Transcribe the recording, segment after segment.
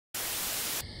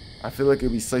I feel like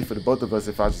it'd be safe for the both of us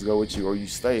if I just go with you or you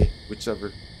stay,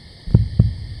 whichever.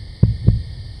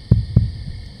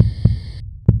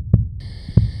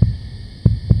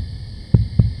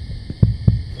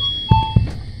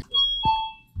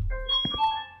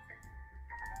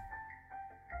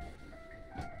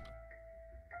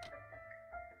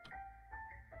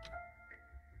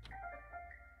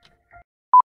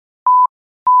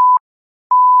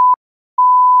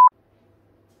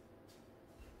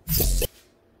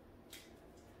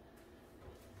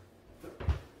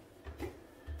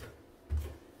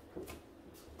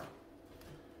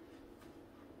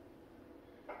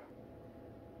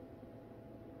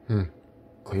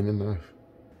 Clean enough.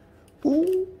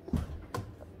 Ooh.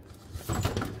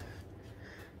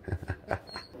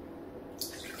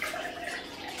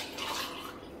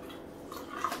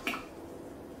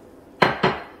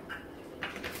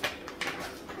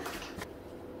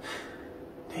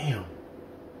 Damn,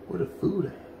 where the food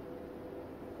at?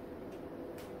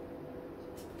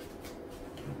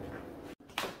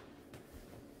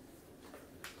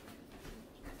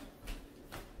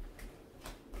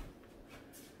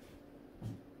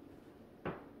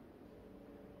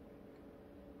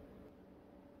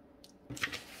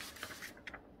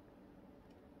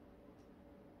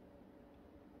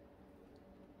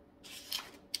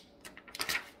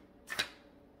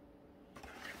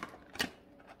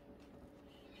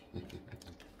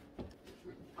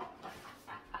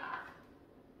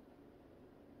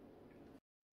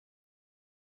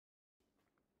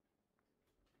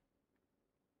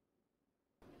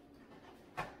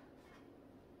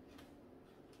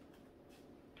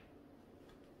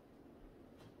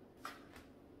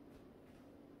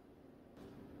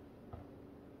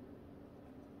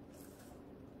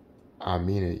 I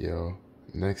mean it, yo.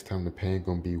 Next time the pain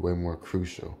gonna be way more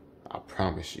crucial. I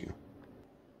promise you.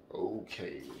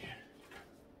 Okay.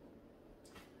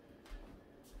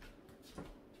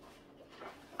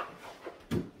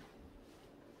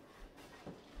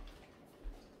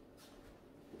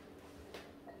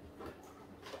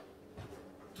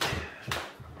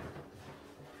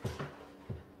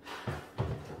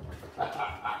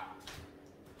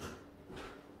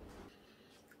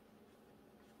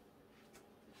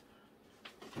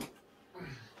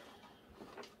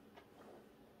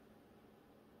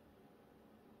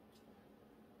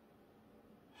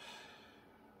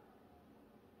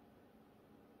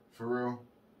 For real?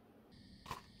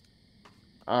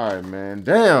 Alright, man.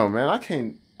 Damn, man. I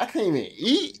can't even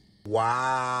eat.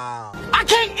 Wow. I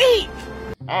can't eat!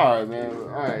 Alright, man.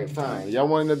 Alright, fine. Y'all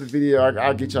want another video?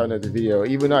 I'll get y'all another video.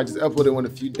 Even though I just uploaded one a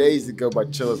few days ago by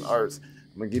Chilla's Arts,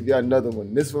 I'm gonna give y'all another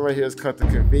one. This one right here is cut the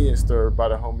convenience store by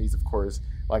the homies, of course.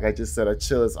 Like I just said, at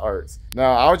Chilla's Arts.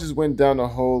 Now, I just went down the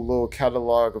whole little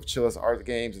catalog of Chilla's Art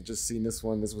games and just seen this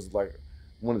one. This was like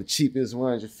one of the cheapest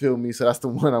ones, you feel me? So that's the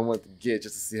one I want to get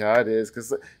just to see how it is.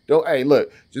 Cause hey,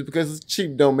 look, just because it's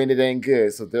cheap don't mean it ain't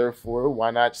good. So therefore,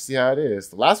 why not see how it is?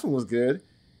 The last one was good.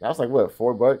 That was like what,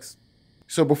 $4?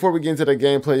 So before we get into the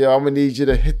gameplay, y'all, I'm gonna need you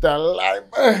to hit that like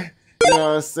button. You know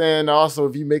what I'm saying? Also,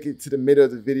 if you make it to the middle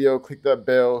of the video, click that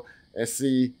bell and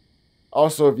see.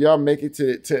 Also, if y'all make it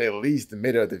to at least the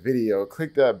middle of the video,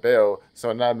 click that bell.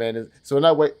 So now, man, so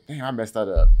now wait, damn, I messed that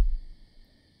up.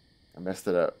 I messed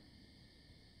it up.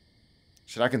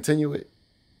 Should I continue it?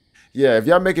 Yeah, if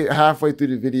y'all make it halfway through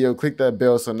the video, click that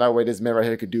bell so that way this man right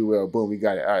here could do well. Boom, we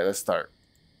got it. All right, let's start.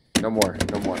 No more,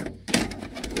 no more.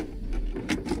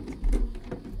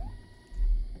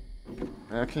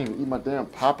 Man, I can't even eat my damn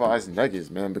Popeyes nuggets,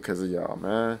 man, because of y'all,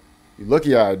 man. You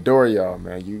lucky I adore y'all,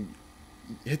 man. You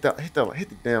hit the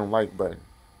damn like button.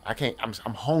 I can't.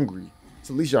 I'm hungry. It's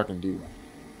the least y'all can do.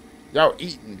 Y'all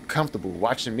eating comfortable,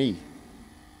 watching me.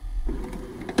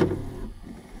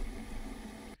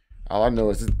 All I know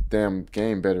is this damn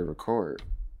game better record.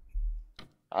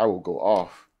 I will go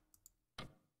off.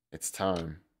 It's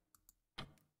time.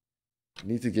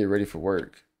 Need to get ready for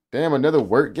work. Damn, another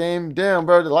work game? Damn,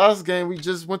 bro, the last game we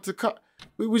just went to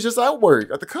we was just at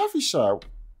work, at the coffee shop.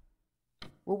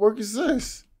 What work is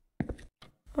this?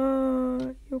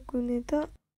 よく寝た.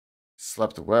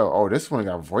 Slept well. Oh, this one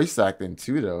got voice acting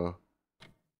too, though.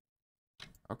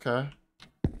 Okay.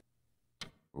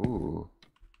 Ooh.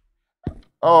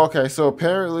 Oh, okay. So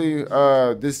apparently,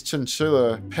 this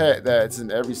chinchilla pet that's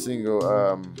in every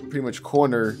single pretty much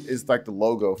corner is like the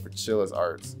logo for Chilla's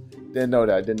Arts. Didn't know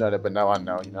that, but now I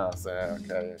know. You know what I'm saying?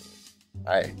 Okay.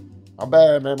 Hey, my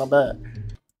bad, man. My bad.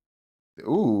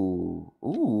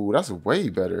 Ooh, that's way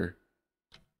better.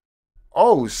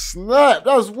 Oh snap!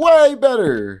 That's way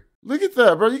better. Look at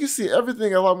that, bro. You can see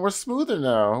everything a lot more smoother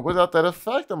now without that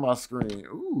effect on my screen.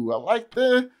 Ooh, I like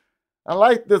this. I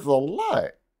like this a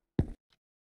lot.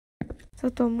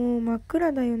 外もう真っ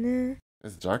暗だよね。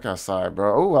 It's dark outside,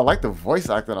 bro. Oh, I like the voice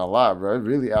acting a lot, bro. It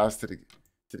really adds to the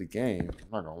game.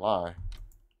 I'm not gonna lie.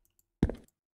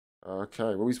 Okay,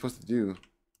 what are we supposed to do?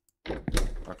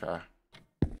 Okay.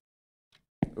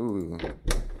 Ooh,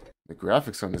 the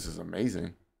graphics on this is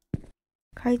amazing.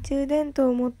 懐中電灯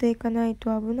を持っていかないと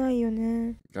危ないよ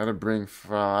ね。 Gotta bring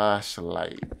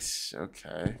flashlight.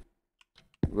 Okay.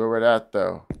 Where we're at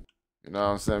though? You know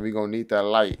what I'm saying? We gonna need that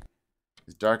light.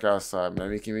 It's dark outside, man.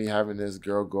 We can be having this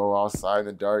girl go outside in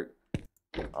the dark.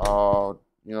 Oh,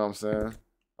 you know what I'm saying?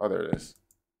 Oh, there it is.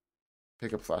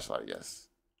 Pick up flashlight, yes.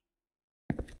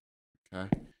 Okay.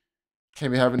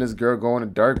 Can't be having this girl go in the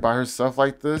dark by herself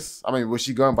like this. I mean, was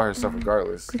she going by herself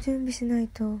regardless? 準備しない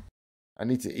と。 I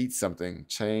need to eat something,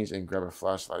 change, and grab a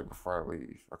flashlight before I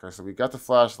leave. Okay, so we got the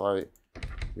flashlight.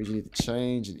 We just need to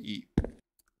change and eat.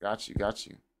 Got you, got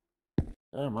you.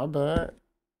 Yeah, my bad.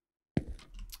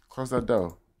 Close that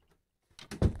door.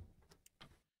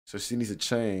 So she needs to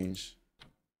change.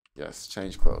 Yes,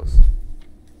 change clothes.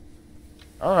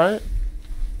 All right.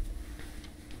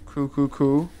 Cool, cool,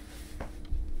 cool.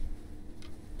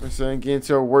 I'm saying get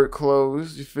into her work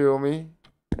clothes. You feel me?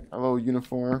 A little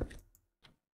uniform.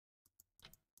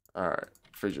 All right,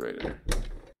 refrigerator.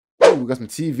 Oh, we got some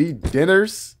TV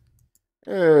dinners.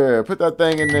 Yeah, put that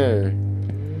thing in there.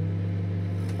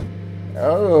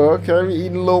 Oh, okay. We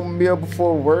eating a little meal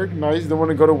before work. Nice. Don't want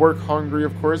to go to work hungry,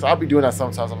 of course. I'll be doing that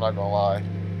sometimes. I'm not gonna lie.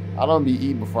 I don't be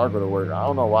eating before I go to work. I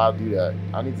don't know why I do that.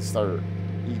 I need to start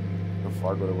eating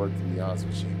before I go to work. To be honest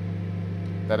with you,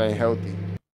 that ain't healthy.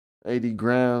 80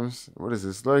 grams. What is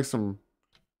this? Like some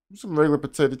regular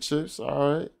potato chips.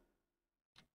 All right.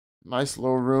 Nice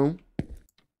little room.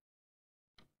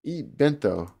 Eat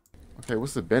bento. Okay,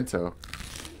 what's the bento?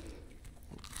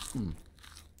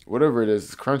 Whatever it is,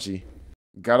 it's crunchy.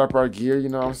 Got up our gear, you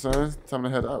know what I'm saying? Time to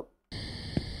head up.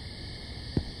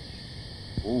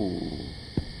 Ooh.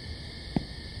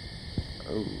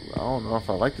 Oh, I don't know if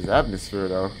I like this atmosphere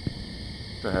though.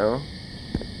 What the hell?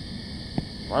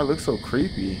 Why it looks so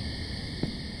creepy?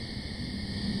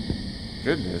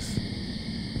 Goodness.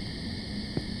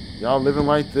 Y'all living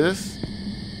like this?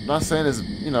 I'm not saying it's,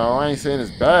 you know, I ain't saying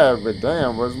it's bad, but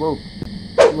damn, but it's a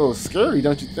little scary,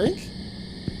 don't you think?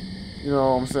 You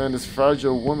know what I'm saying? This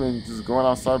fragile woman just going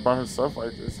outside by herself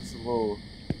like this. It's a little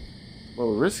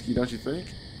risky, don't you think?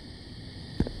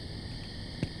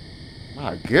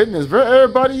 My goodness, where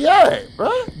everybody at,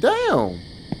 bro? Damn.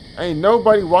 Ain't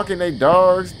nobody walking their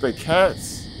dogs, their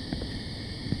cats.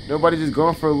 Nobody just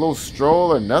going for a little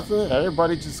stroll or nothing.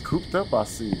 Everybody just cooped up, I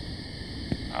see.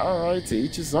 Alright, to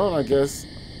each his own, I guess.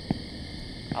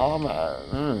 I don't know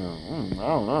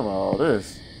about all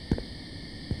this.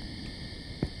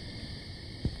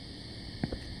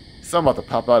 Something about to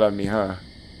pop out at me, huh?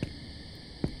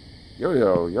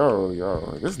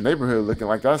 Yo. This neighborhood looking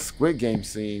like that Squid Game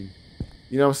scene.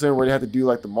 You know what I'm saying? Where they had to do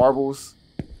like the marbles.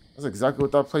 That's exactly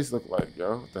what that place looked like,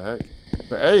 yo. What the heck?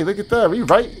 But hey, look at that. We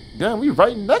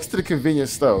right next to the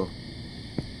convenience store.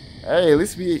 Hey, at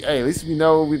least we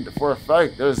know for a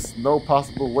fact there's no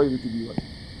possible way we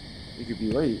could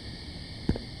be late.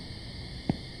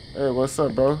 Hey, what's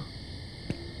up, bro?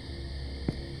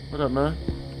 What up, man?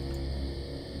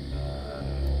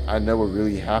 I know what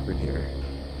really happened here.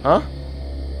 Huh?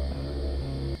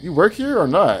 You work here or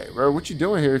not? Bro, what you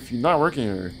doing here if you're not working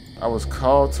here? I was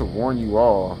called to warn you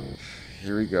all.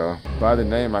 Here we go. By the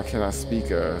name I cannot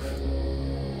speak of.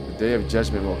 The day of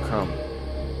judgment will come.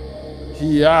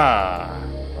 Yeah.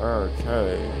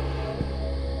 Okay.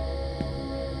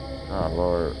 Oh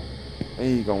Lord.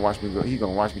 He gonna watch me go. He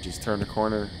gonna watch me just turn the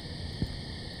corner.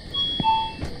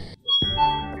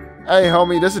 Hey,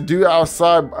 homie, there's a dude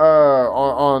outside,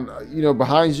 on you know,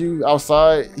 behind you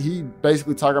outside. He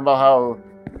basically talking about how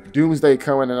doomsday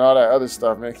coming and all that other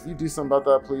stuff, man. Can you do something about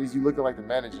that, please? You looking like the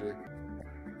manager.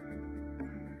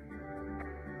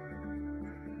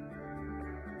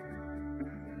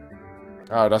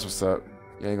 All right, that's what's up.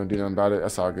 You ain't gonna do nothing about it.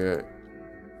 That's all good.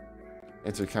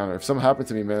 Enter counter. If something happened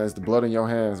to me, man, it's the blood in your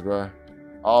hands, bro.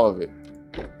 All of it.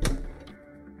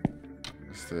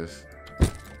 What's this?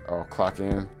 Oh, clock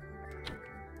in.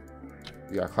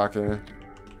 You got clock in.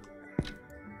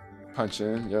 Punch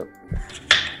in. Yep.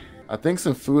 I think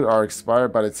some food are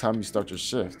expired by the time you start your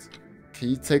shift. Can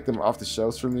you take them off the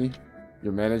shelves for me?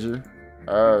 Your manager?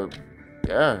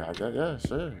 Yeah, I guess, yeah,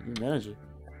 sure. Your manager.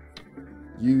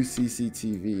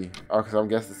 UCCTV. Oh, because I'm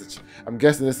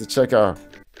guessing this is to check out.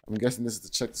 I'm guessing this is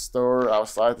to check the store,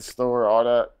 outside the store, all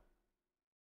that.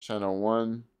 Channel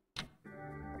 1.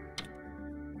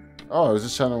 Oh, is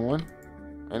this channel 1?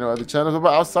 Ain't no other channels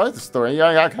about outside the store. Ain't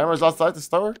y'all got cameras outside the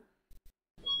store?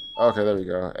 Okay, there we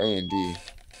go. A and D.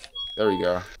 There we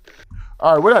go.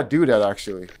 All right, where'd I do that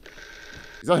actually?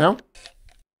 Is that him?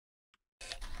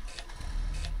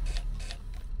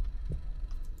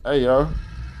 Hey, yo.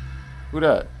 Who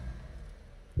that?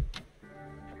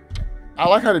 I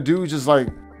like how the dude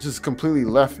just completely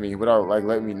left me without like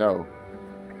letting me know.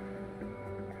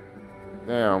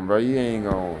 Damn, bro, you ain't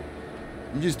gonna.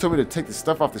 You just told me to take the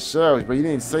stuff off the shelves, but you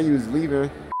didn't say you was leaving.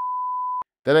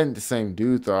 That ain't the same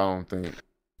dude, though, I don't think.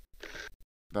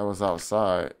 That was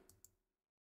outside.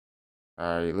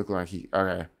 Alright, look like he.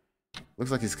 Okay.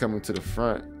 Looks like he's coming to the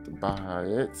front to buy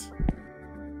it.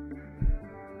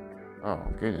 Oh,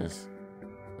 goodness.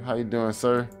 How you doing,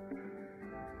 sir?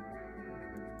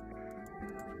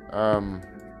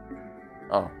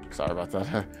 Oh, sorry about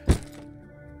that.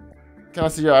 Can I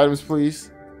see your items,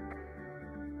 please?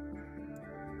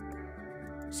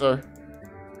 Sir,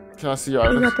 can I see your あ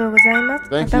り items? がとうございま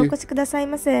す。ま Thank たお you. 越しください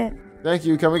ませ。 Thank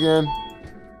you. Come again.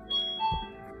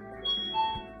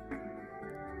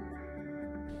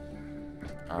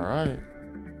 All right.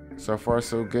 So far,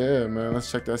 so good, man. Let's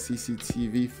check that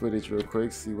CCTV footage real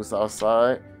quick. See what's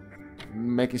outside.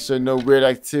 Making sure no weird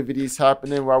activities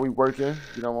happening while we working.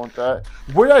 You don't want that.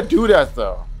 Where'd I do that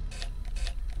though?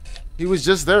 He was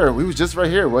just there. He was just right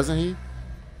here, wasn't he?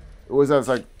 Or was that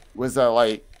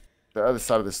like the other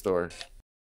side of the store?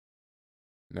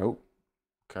 Nope.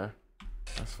 Okay.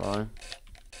 That's fine.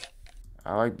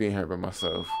 I like being here by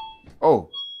myself. Oh.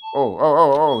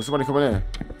 Oh. Somebody coming in.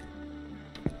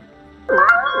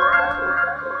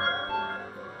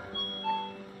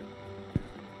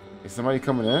 Is somebody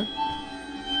coming in?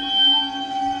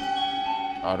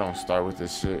 Oh, don't start with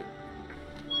this shit.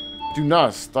 Do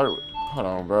not start with... Hold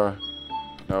on, bro.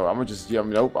 No, I'm gonna just... Yeah,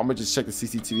 nope. I'm gonna just check the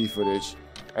CCTV footage.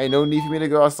 Ain't no need for me to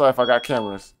go outside if I got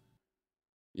cameras.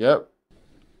 Yep.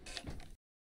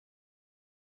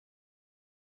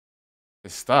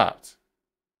 It stopped.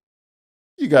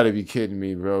 You gotta be kidding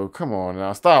me, bro. Come on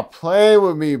now. Stop playing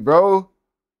with me, bro.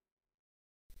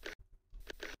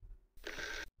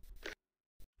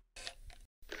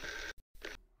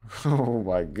 Oh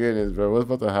my goodness, bro. What's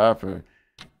about to happen?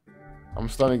 I'm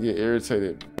starting to get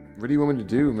irritated. What do you want me to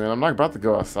do, man? I'm not about to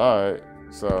go outside.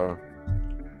 So,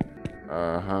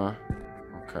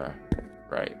 okay.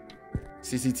 Right.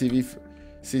 CCTV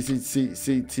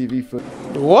foot.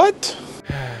 What?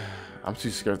 I'm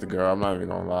too scared to go. I'm not even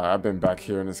gonna lie. I've been back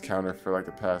here on this counter for like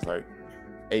the past like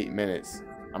 8 minutes.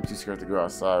 I'm too scared to go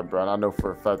outside, bro. And I know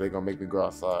for a fact they're gonna make me go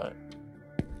outside.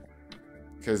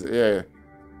 Cause yeah,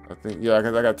 I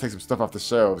gotta take some stuff off the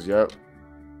shelves. Yep.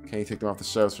 Can you take them off the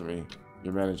shelves for me?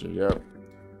 Your manager. Yep.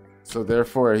 So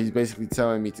therefore, he's basically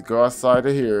telling me to go outside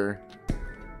of here.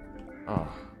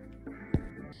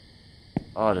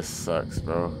 Oh, this sucks,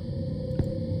 bro.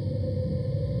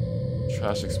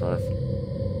 Trash expired.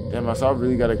 Damn, so I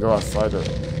really gotta go outside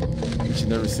each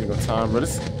and every single time, bro.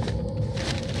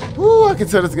 Woo, I can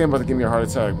tell this game about to give me a heart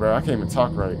attack, bro. I can't even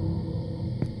talk right.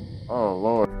 Oh,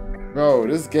 Lord. Bro,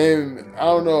 this game, I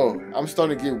don't know. I'm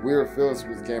starting to get weird feelings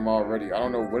with this game already. I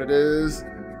don't know what it is.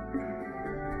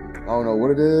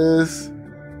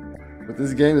 But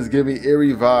this game is giving me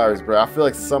eerie vibes, bro. I feel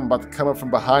like something about to come up from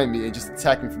behind me and just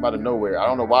attack me from out of nowhere. I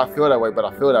don't know why I feel that way, but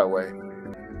I feel that way.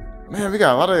 Man, we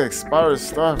got a lot of expired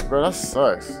stuff, bro. That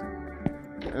sucks.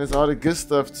 And there's all the good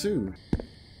stuff, too.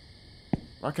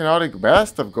 Why can't all the bad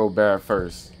stuff go bad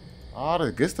first? All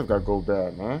the good stuff gotta go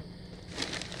bad, man.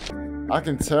 I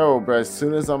can tell, bro, as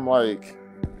soon as I'm, like,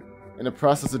 in the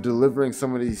process of delivering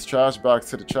some of these trash bags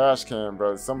to the trash can,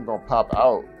 bro, something gonna pop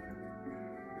out.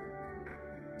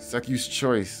 Seku's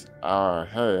choice. Hey,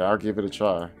 I'll give it a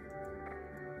try.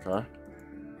 Okay.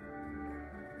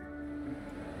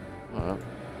 Alright.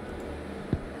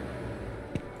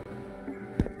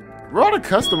 Where all the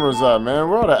customers at, man?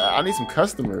 I need some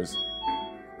customers.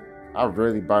 I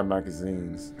rarely buy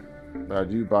magazines, but I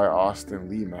do buy Austin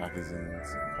Lee magazines.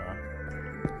 Okay.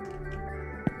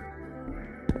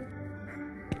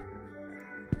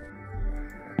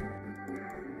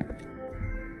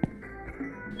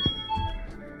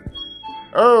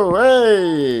 Oh,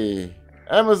 hey!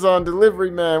 Amazon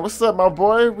delivery man. What's up, my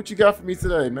boy? What you got for me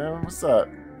today, man? What's up?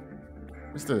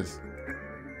 What's this?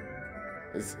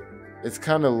 It's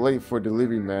kind of late for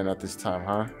delivery man at this time,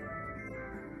 huh?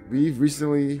 We've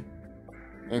recently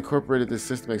incorporated this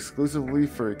system exclusively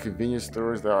for convenience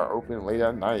stores that are open late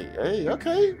at night. Hey,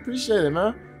 okay. Appreciate it,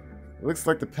 man. It looks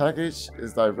like the package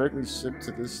is directly shipped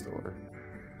to this store.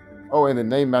 Oh, and the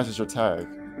name matches your tag.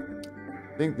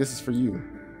 I think this is for you.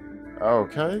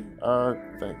 Okay.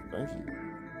 Thank you.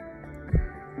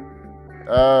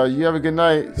 You have a good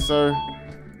night, sir.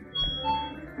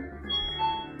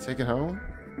 Take it home?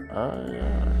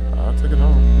 Yeah, I'll take it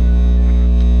home.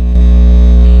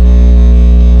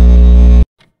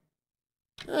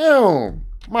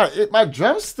 my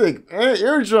drumstick, man,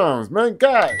 eardrums, man.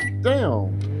 God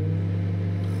damn.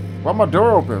 Why my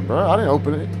door open, bro? I didn't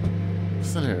open it.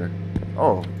 What's in here?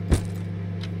 Oh.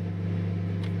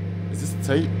 Is this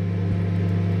tape?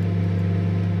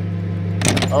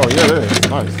 Oh yeah, it is.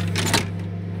 Nice.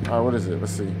 All right, what is it?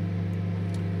 Let's see.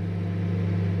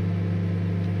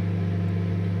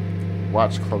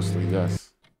 Watch closely.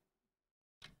 Yes.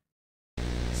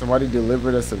 Somebody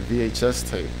delivered us a VHS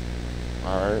tape.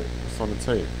 All right, what's on the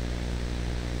tape?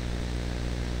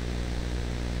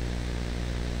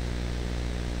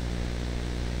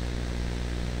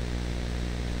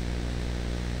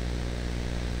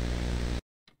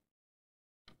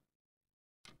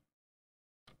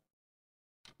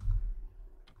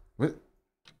 What?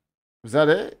 Was that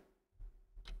it?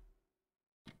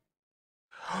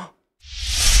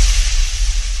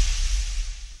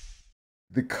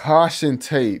 The caution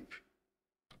tape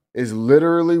is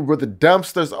literally where the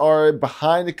dumpsters are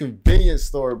behind the convenience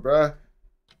store, bruh.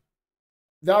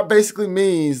 That basically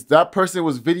means that person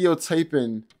was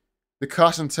videotaping the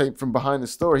caution tape from behind the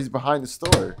store. He's behind the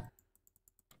store.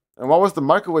 And why was the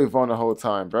microwave on the whole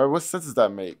time, bro? What sense does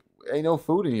that make? Ain't no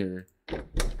food in here.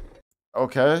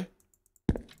 Okay.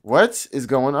 What is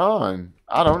going on?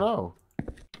 I don't know.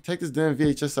 Take this damn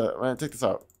VHS out. Man, take this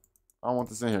out. I don't want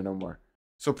this in here no more.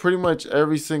 So pretty much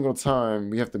every single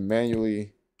time we have to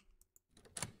manually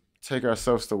take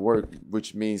ourselves to work,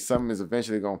 which means something is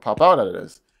eventually going to pop out of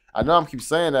this. I know I'm keep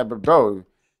saying that, but bro,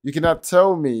 you cannot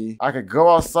tell me I could go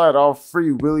outside all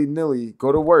free, willy-nilly,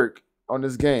 go to work on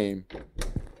this game.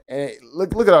 And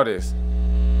look at all this.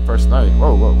 First night.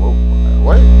 Whoa.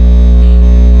 What?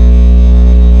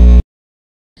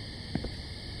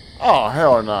 Oh,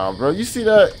 hell no, bro. You see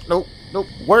that? Nope.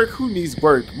 Work, who needs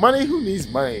work? Money, who needs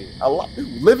money?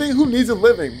 Living, who needs a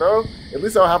living, bro? At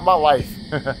least I'll have my life.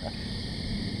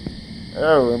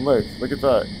 Oh, and look at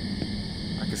that.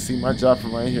 I can see my job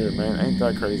from right here, man. Ain't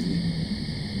that crazy?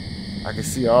 I can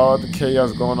see all the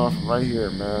chaos going on from right here,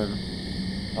 man.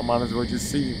 I might as well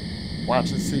just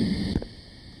watch and see.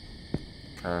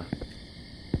 Okay.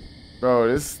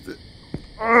 Bro,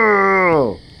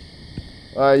 oh!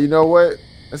 Alright, you know what?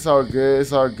 It's all good.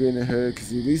 It's all good in the hood. Because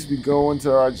at least we go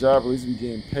into our job. At least we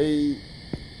getting paid.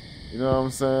 You know what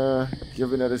I'm saying?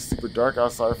 Given that it's super dark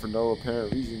outside for no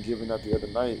apparent reason. Given that the other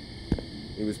night,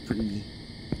 it was pretty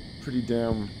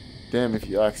damn if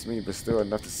you ask me. But still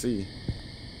enough to see.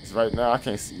 Because right now, I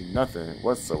can't see nothing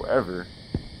whatsoever.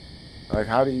 Like,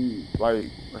 how do you,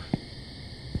 like...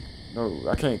 No,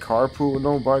 I can't carpool with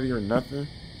nobody or nothing.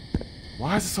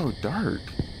 Why is it so dark?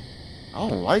 I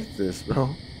don't like this,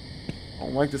 bro. I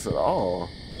don't like this at all.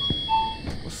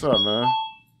 What's up, man?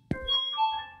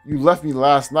 You left me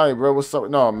last night, bro. What's up?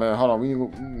 No, man. Hold on.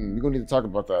 We're gonna need to talk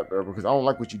about that, bro, because I don't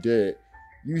like what you did.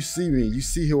 You see me. You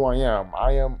see who I am.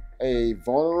 I am a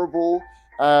vulnerable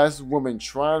ass woman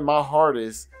trying my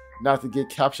hardest not to get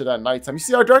captured at nighttime. You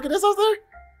see how dark it is out there?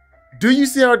 Do you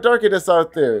see how dark it is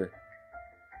out there?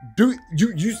 Do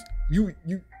you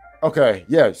okay,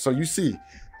 yeah, so you see.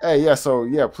 Hey, yeah, so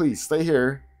yeah, please stay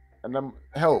here and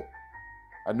help.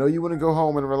 I know you want to go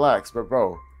home and relax, but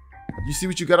bro, you see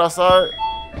what you got outside?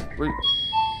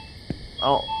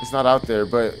 It's not out there,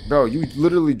 but bro, you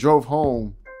literally drove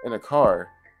home in a car.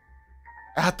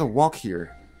 I have to walk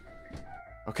here.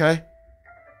 Okay?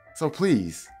 So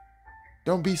please,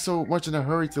 don't be so much in a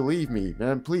hurry to leave me,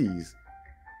 man, please.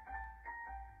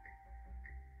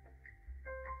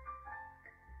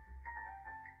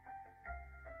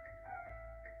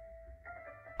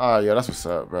 Yeah, that's what's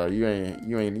up, bro.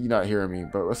 You're not hearing me,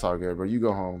 but it's all good, bro. You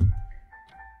go home.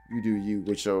 You do you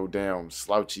with your damn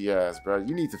slouchy ass, bro.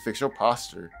 You need to fix your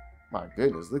posture. My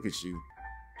goodness, look at you.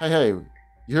 Hey, you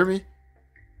hear me?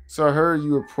 So I heard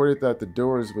you reported that the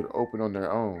doors would open on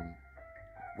their own.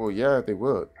 Well, yeah, they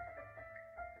would.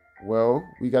 Well,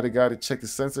 we got a guy to check the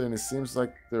sensor, and it seems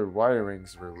like their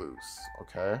wirings were loose.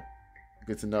 Okay,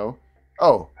 good to know.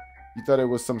 Oh, you thought it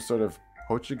was some sort of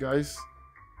poltergeist?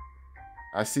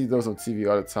 I see those on TV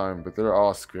all the time, but they're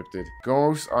all scripted.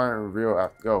 Ghosts aren't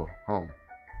real. Go home.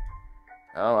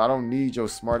 I don't need your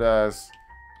smart ass.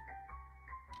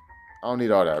 I don't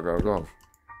need all that, bro. Go.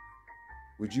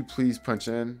 Would you please punch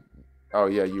in? Oh,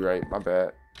 yeah, you're right. My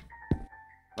bad.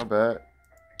 My bad.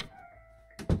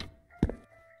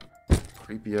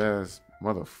 Creepy ass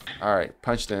motherfucker. All right,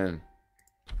 punched in.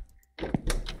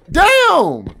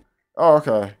 Damn! Oh,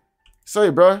 okay.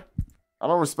 Say, bro. I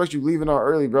don't respect you leaving out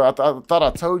early, bro. I thought I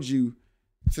told you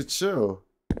to chill.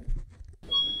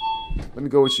 Let me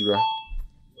go with you, bro.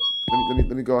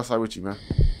 Let me go outside with you, man.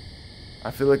 I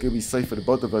feel like it'd be safe for the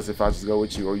both of us if I just go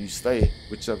with you or you stay,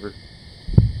 whichever.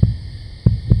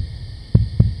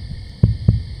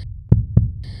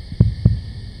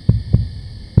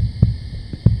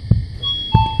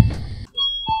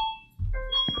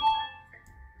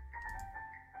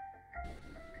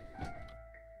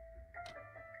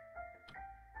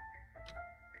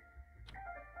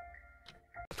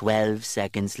 12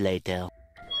 seconds later.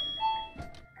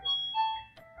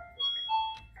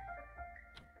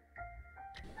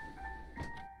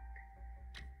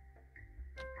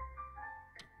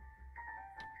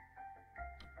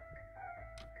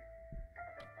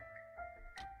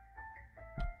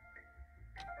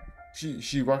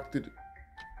 She rocked it.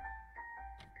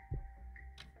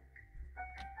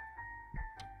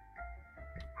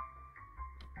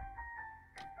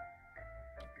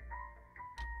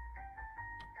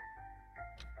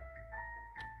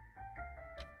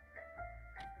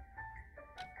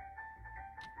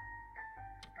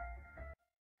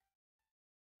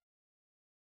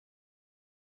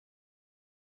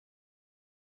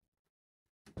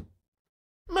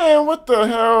 Man, what the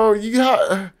hell? You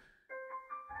got...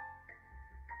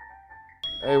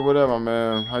 Hey, what up, my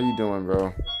man? How you doing,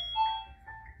 bro?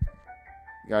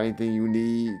 Got anything you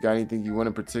need? Got anything you want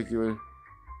in particular?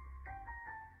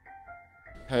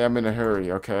 Hey, I'm in a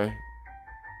hurry, okay?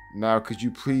 Now, could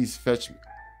you please fetch me?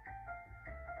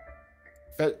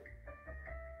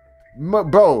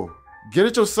 Bro, get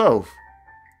it yourself.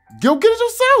 Go get it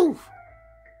yourself.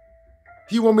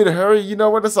 He want me to hurry? You know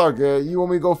what? That's all good. You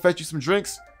want me to go fetch you some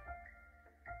drinks?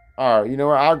 All right, you know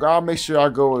what? I'll make sure I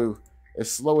go as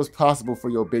slow as possible for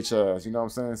your bitch ass. You know what I'm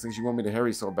saying? Since you want me to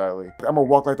hurry so badly. I'm gonna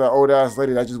walk like that old ass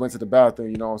lady that just went to the bathroom.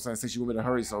 You know what I'm saying? Since you want me to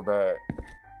hurry so bad.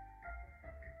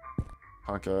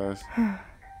 Punk ass.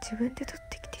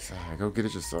 Go get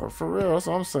it yourself. For real, that's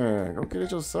what I'm saying. Go get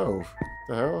it yourself.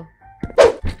 The hell?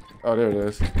 Oh, there it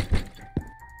is.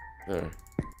 There.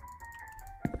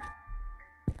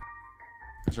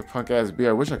 That's your punk ass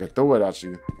beer. I wish I could throw it at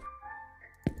you.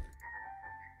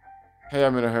 Hey,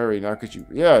 I'm in a hurry. Now could you?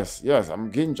 Yes, I'm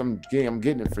getting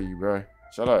it for you, bro.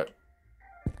 Shut up.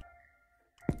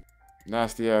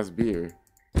 Nasty ass beer.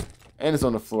 And it's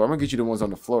on the floor. I'm gonna get you the ones on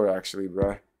the floor, actually,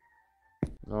 bro. You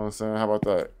know what I'm saying? How about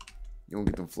that? You gonna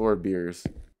get them floor beers.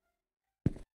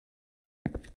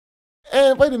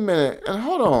 And wait a minute. And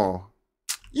hold on.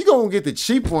 You gonna get the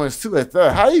cheap ones too at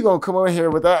that. How you gonna come over here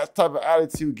with that type of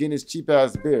attitude getting this cheap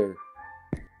ass beer?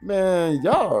 Man,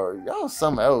 y'all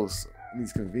something else in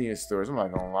these convenience stores. I'm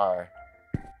not gonna lie.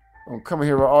 Don't come in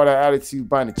here with all that attitude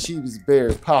buying the cheapest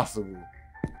beer possible.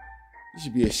 You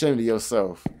should be ashamed of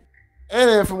yourself. And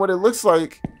then from what it looks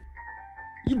like,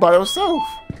 you by yourself.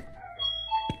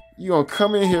 You gonna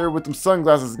come in here with them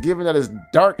sunglasses, given that it's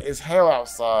dark as hell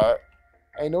outside.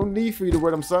 Ain't no need for you to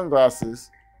wear them sunglasses.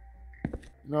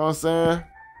 You know what I'm saying?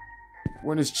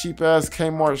 Wearing this cheap ass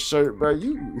Kmart shirt, bro.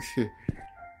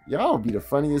 Y'all be the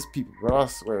funniest people, bro. I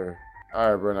swear.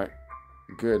 All right, bro. Now,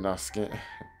 good. Now, skin.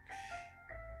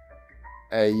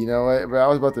 Hey, you know what, bro? I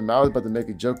was about to make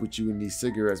a joke with you in these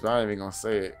cigarettes, but I ain't even gonna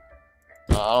say it.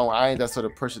 I ain't that sort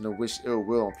of person to wish ill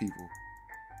will on people.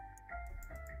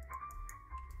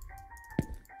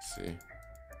 Let's see.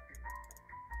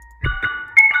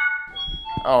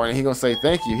 Oh, and he gonna say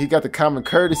thank you. He got the common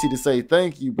courtesy to say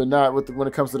thank you, but not when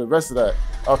it comes to the rest of that.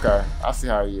 Okay, I see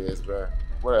how he is, bro.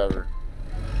 Whatever.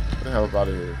 Get the hell out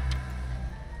of here.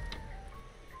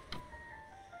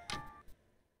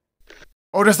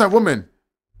 Oh, that's that woman.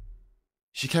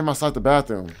 She came outside the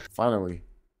bathroom. Finally.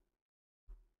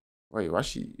 Wait, why is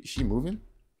she moving?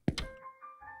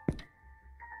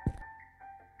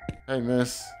 Hey,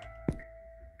 miss.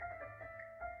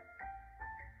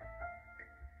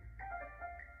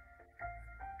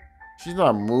 She's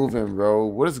not moving, bro.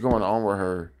 What is going on with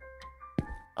her?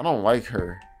 I don't like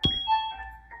her.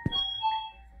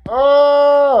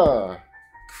 Ah!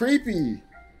 Creepy.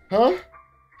 Huh?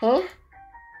 Huh?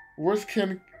 Where's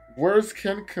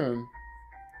Ken-kun?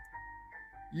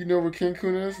 You know where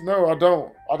Ken-kun is? No, I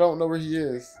don't. I don't know where he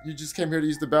is. You just came here to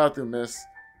use the bathroom, miss.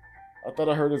 I thought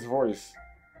I heard his voice.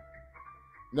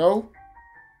 No?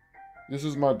 This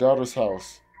is my daughter's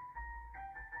house.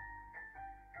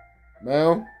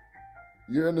 Ma'am?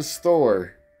 You're in the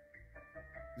store.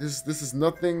 This is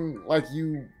nothing like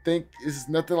you think. This is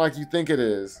nothing like you think it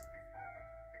is.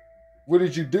 What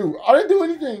did you do? I didn't do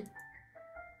anything.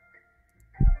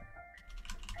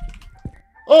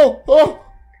 Oh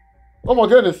my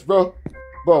goodness, bro.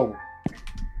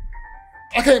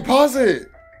 I can't pause it.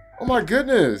 Oh my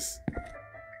goodness.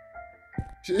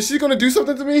 Is she gonna do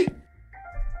something to me?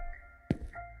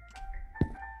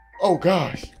 Oh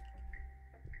gosh.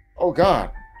 Oh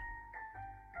God.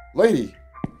 Lady,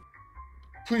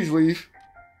 please leave.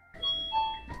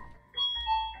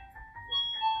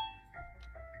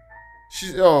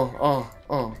 She's Bro,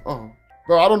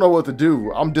 I don't know what to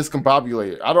do. I'm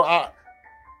discombobulated.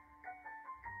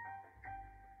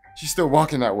 She's still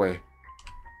walking that way.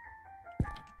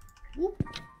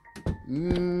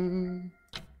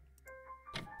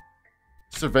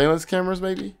 surveillance cameras,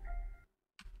 maybe?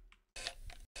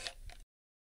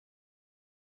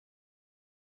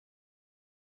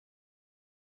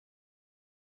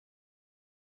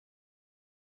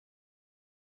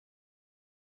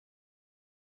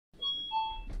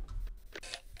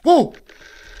 Whoa!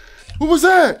 What was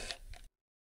that?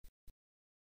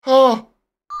 Oh,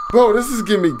 bro, this is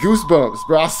giving me goosebumps,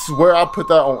 bro. I swear I put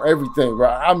that on everything, bro.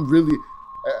 I'm really,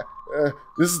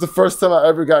 this is the first time I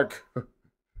ever got,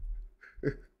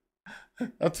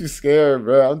 I'm too scared,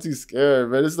 bro. I'm too scared,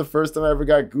 bro. This is the first time I ever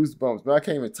got goosebumps, man. I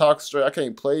can't even talk straight. I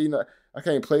can't play, I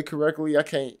can't play correctly. I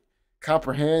can't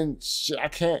comprehend shit. I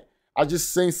can't, I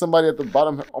just seen somebody at the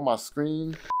bottom on my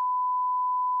screen.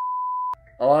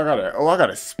 Oh, I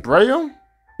gotta spray them?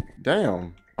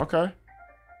 Damn, okay.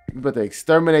 We about to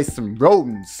exterminate some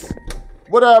rodents.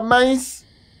 What up, mice?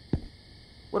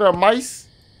 What up, mice?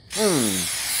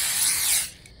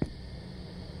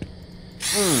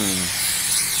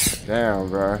 Damn,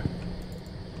 bro.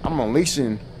 I'm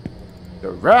unleashing the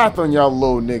wrath on y'all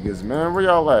little niggas, man. Where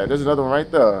y'all at? There's another one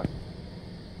right there.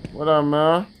 What up,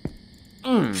 man?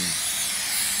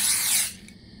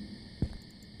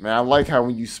 Man, I like how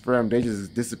when you spray them, they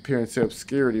just disappear into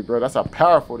obscurity, bro. That's how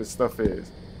powerful this stuff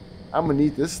is. I'm gonna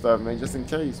need this stuff, man, just in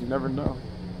case. You never know.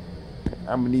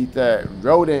 I'm gonna need that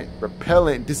rodent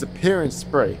repellent disappearance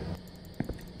spray.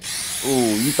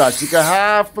 Ooh, you thought you could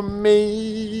hide from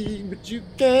me, but you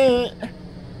can't.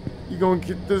 You gonna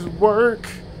get this work.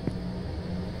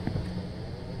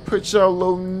 Put y'all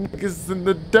little niggas in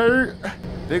the dirt.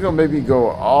 They gonna make me go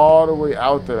all the way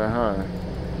out there, huh?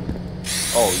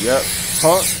 Oh, yep.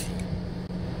 Punk.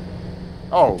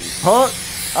 Oh, punk.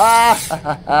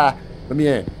 Ah, let me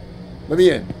in. Let me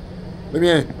in. Let me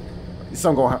in.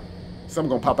 Something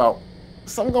gonna pop out.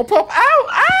 Something gonna pop out.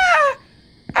 Ah!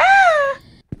 Ah!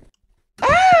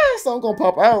 Ah! Something gonna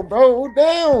pop out, bro.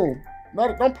 Damn.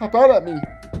 Don't pop out at me.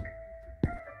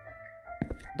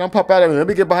 Don't pop out at me. Let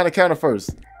me get behind the counter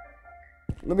first.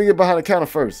 Let me get behind the counter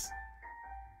first.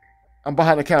 I'm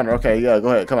behind the counter. Okay, yeah, go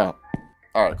ahead. Come out.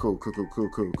 All right, cool. What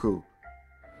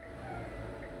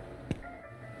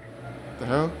the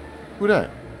hell? Who that?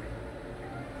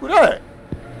 Who that?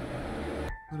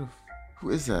 Who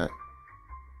is that?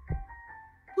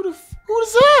 Who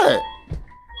is that?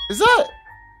 Is that?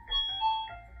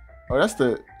 Oh, is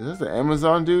that the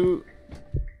Amazon dude?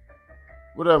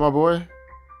 What up, my boy?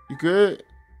 You good?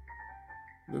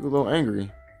 You look a little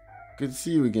angry. Good to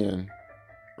see you again.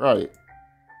 Right.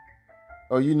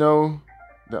 Oh, you know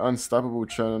the unstoppable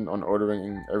trend on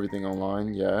ordering everything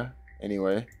online? Yeah.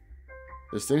 Anyway,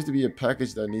 there seems to be a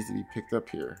package that needs to be picked up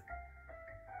here.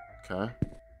 Okay.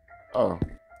 Oh,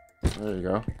 there you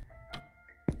go.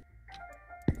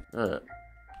 Alright.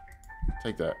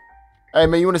 Take that. Hey,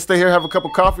 man, you want to stay here, have a cup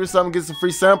of coffee or something, get some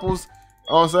free samples?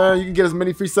 You know what I'm saying? You can get as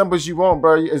many free samples as you want,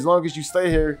 bro, as long as you stay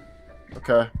here.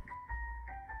 Okay.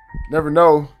 Never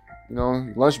know. You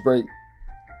know, lunch break.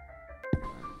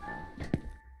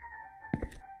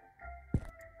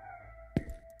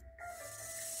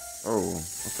 Oh,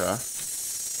 okay.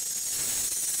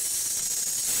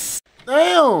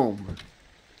 Damn!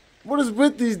 What is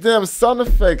with these damn sound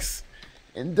effects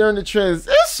and during the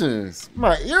transitions?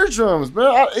 My eardrums,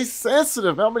 man. It's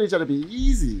sensitive. I'm gonna need y'all to be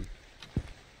easy.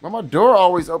 Man, my door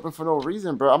always open for no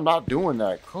reason, bro. I'm not doing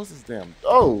that. Close this damn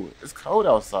door. It's cold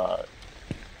outside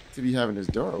to be having this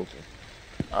door open.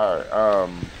 Alright,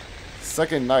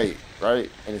 second night, right?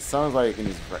 And it sounds like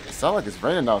it's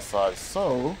raining outside,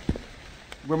 so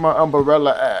where my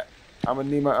umbrella at? I'm gonna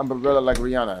need my umbrella like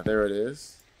Rihanna. There it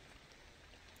is.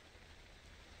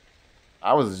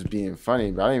 I was just being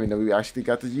funny, but I didn't even know we actually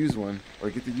got to use one.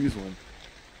 Or get to use one.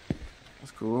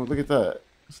 That's cool. Look at that.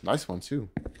 It's a nice one, too.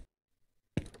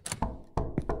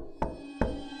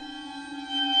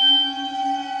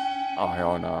 Oh,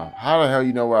 hell no. Nah. How the hell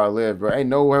you know where I live, bro? Ain't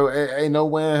no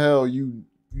way in hell you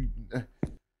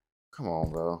Come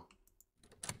on, bro.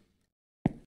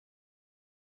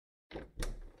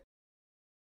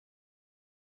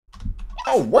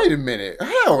 Oh, wait a minute.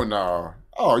 Hell no.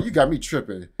 Oh, you got me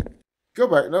tripping. Go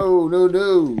back.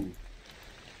 No.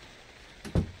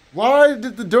 Why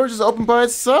did the door just open by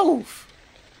itself?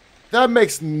 That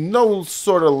makes no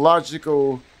sort of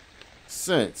logical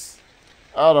sense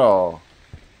at all.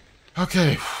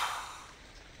 Okay.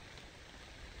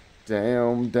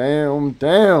 Damn,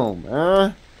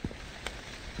 man.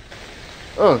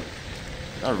 Ugh.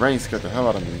 That rain scared the hell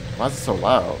out of me. Why is it so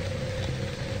loud?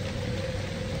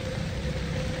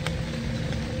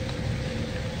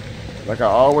 Like I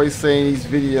always say in these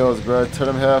videos, bro, turn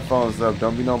them headphones up.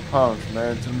 Don't be no punks,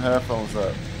 man. Turn them headphones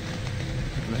up.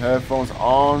 Put them headphones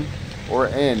on or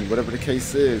in, whatever the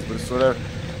case is. But it's whatever.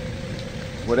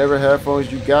 Whatever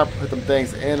headphones you got, put them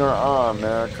things in or on,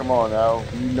 man. Come on now.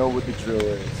 You know what the drill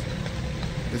is.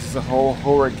 This is a whole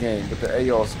horror game with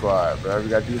the AO squad, bro. We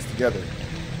gotta do this together.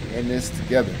 We in this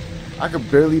together. I could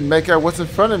barely make out what's in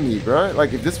front of me, bro.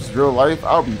 Like, if this was real life,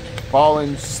 I would be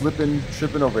falling, slipping,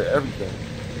 tripping over everything.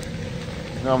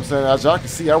 You know what I'm saying? As y'all can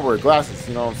see, I wear glasses.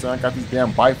 You know what I'm saying? I got these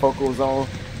damn bifocals on.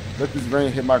 Let this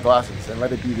rain hit my glasses and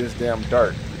let it be this damn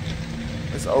dark.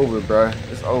 It's over, bro.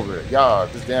 It's over. Y'all,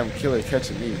 this damn killer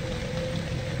catching me.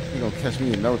 He gonna catch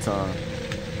me in no time.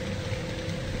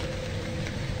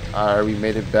 Alright, we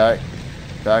made it back.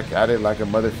 Back at it like a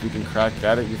mother freaking crack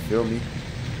at it, you feel me?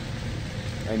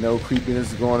 Ain't no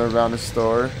creepiness going around the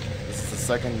store. This is the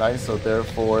second night, so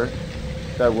therefore,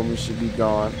 that woman should be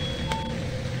gone.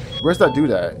 Where's that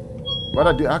dude at?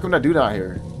 How come that dude not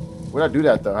here? Where'd I do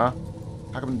that though, huh?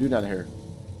 How come the dude not here?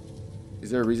 Is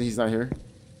there a reason he's not here?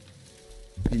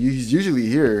 He's usually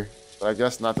here, but I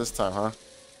guess not this time, huh?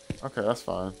 Okay, that's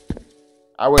fine.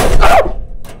 I would.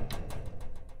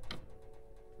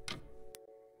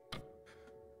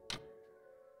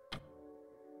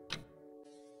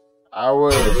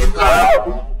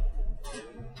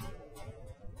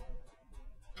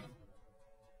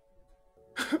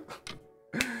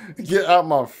 Get out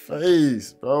my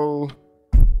face, bro.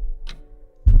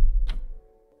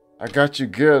 I got you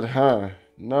good, huh?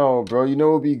 No, bro. You know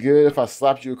what would be good if I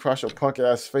slapped you across your punk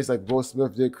ass face like Will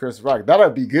Smith did Chris Rock.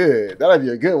 That'd be good. That'd be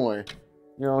a good one.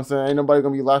 You know what I'm saying? Ain't nobody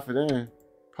gonna be laughing in,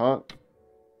 punk.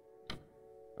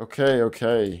 Okay,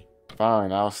 okay.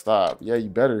 Fine, I'll stop. Yeah, you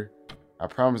better. I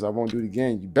promise I won't do it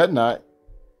again. You better not.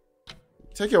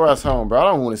 Take your ass home, bro. I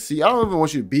don't want to see. I don't even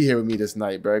want you to be here with me this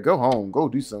night, bro. Go home. Go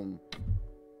do something.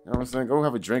 You know what I'm saying? Go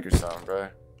have a drink or something, bro.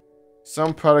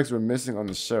 Some products were missing on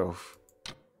the shelf.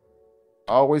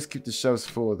 Always keep the shelves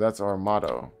full. That's our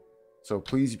motto. So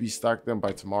please restock them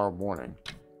by tomorrow morning.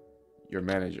 Your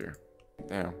manager.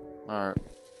 Damn. Alright.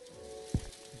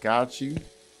 Got you.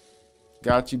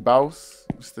 Got you, boss.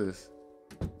 What's this?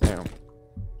 Damn.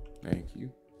 Thank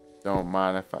you. Don't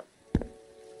mind if I...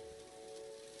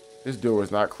 This door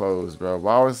was not closed, bro.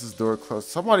 Why was this door closed?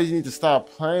 Somebody need to stop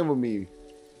playing with me.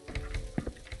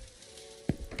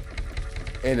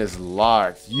 And it's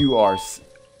locked. You are...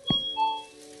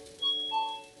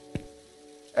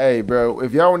 Hey, bro.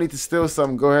 If y'all need to steal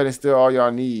something, go ahead and steal all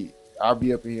y'all need. I'll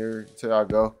be up in here until y'all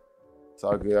go. It's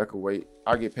all good. I can wait.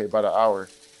 I'll get paid by the hour.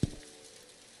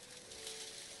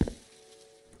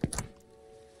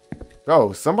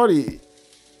 Bro, somebody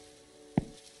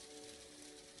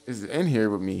is in here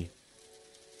with me.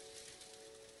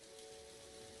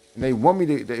 And they want me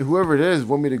to, whoever it is,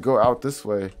 want me to go out this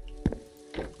way.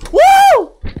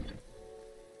 Woo!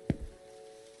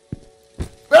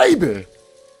 Baby!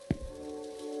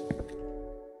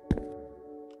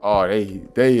 Oh,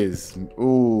 they is,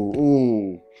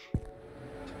 ooh.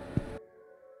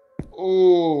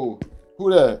 Ooh.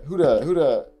 Who that?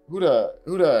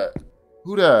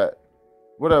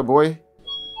 What up, boy?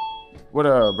 What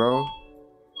up, bro?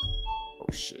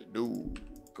 Oh shit, dude.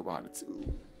 Come on, it's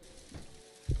ooh.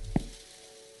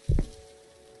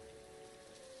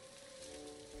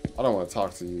 I don't want to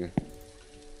talk to you.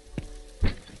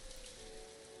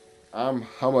 I'm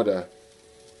Hamada.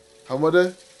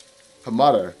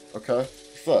 Hamada, okay?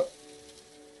 What's up?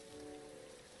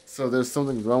 So there's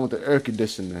something wrong with the air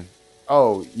conditioning.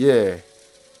 Oh, yeah.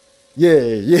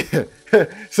 Yeah.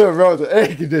 Something wrong with the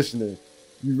air conditioning.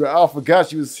 I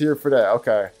forgot you was here for that.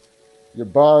 Okay. Your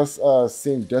boss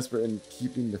seemed desperate in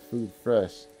keeping the food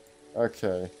fresh.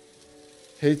 Okay.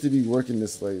 Hate to be working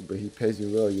this late, but he pays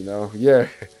me well, you know? Yeah.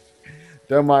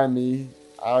 Don't mind me.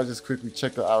 I'll just quickly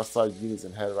check the outside units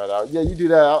and head right out. Yeah, you do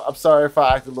that. I'm sorry if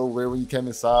I acted a little weird when you came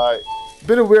inside.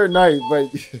 Been a weird night,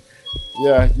 but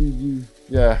yeah,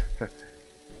 yeah.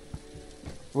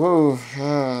 Whoa,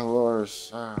 Lord,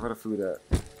 where the food at?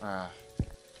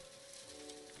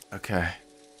 Okay.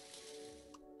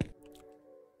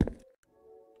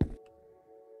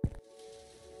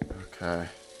 Okay.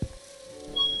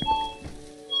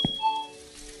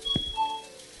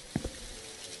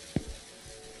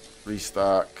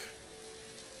 Restock.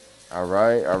 All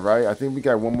right. I think we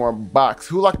got one more box.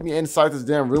 Who locked me inside this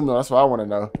damn room though? That's what I want to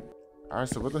know. All right,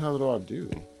 so what the hell do I do?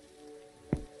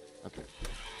 Okay.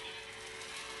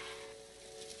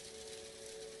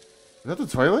 Is that the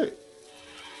toilet?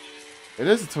 It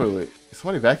is the toilet. Is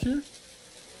somebody back here?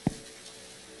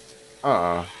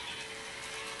 Oh,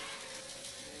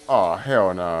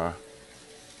 hell nah.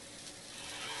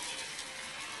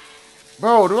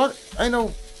 Bro, ain't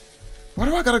no... Why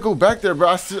do I gotta go back there, bro?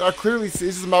 I clearly see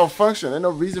this is a malfunction. Ain't no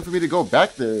reason for me to go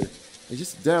back there. It's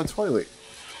just a damn toilet.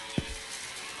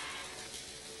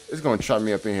 It's gonna trap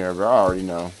me up in here, bro. I already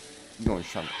know. You're gonna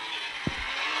trap me.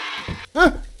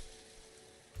 Ah!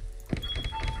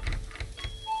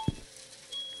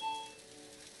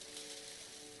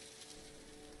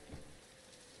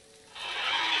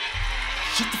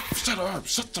 Shut up.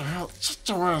 Shut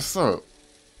your ass up.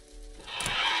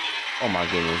 Oh my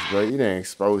goodness, bro. You didn't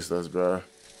expose us, bro.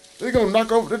 They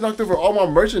knocked over all my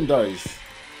merchandise.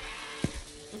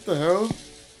 What the hell?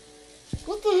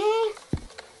 What the hell?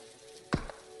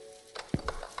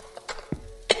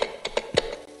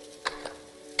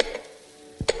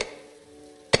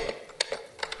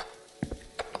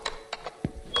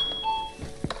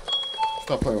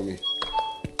 Stop playing with me.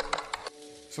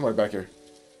 Somebody back here.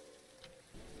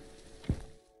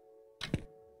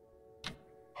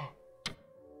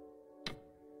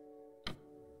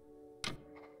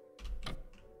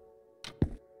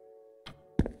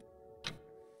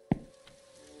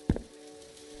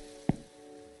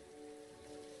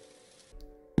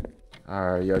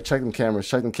 Alright, yo, check them cameras,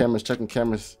 check them cameras, check them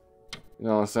cameras. You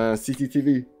know what I'm saying?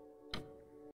 CCTV.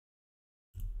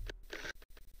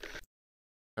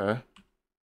 Okay.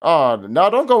 Oh, no,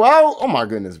 don't go out. Oh my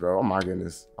goodness, bro. Oh my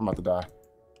goodness. I'm about to die.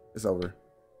 It's over.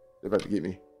 They're about to get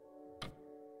me.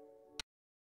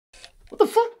 What the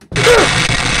fuck?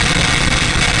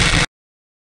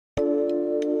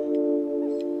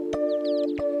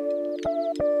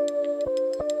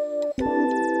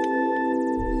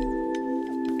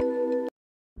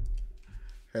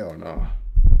 Hell no.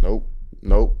 Nope.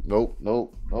 Nope. Nope.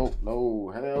 Nope. Nope.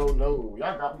 No. Hell no.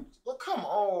 Y'all got me. Look, come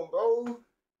on, bro.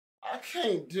 I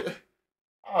can't do.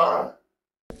 What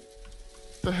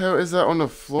the hell is that on the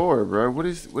floor, bro? What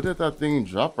did that thing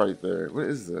drop right there? What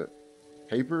is it?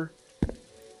 Paper?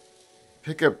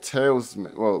 Pick up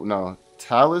talisman. Well, no.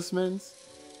 Talismans?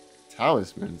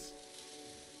 Talismans.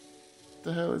 What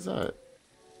the hell is that? What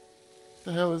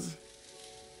the hell is...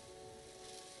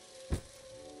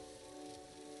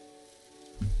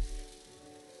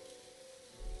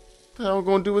 What the hell am I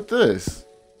gonna do with this?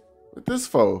 What this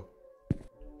for?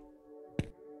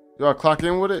 Do I clock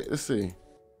in with it? Let's see.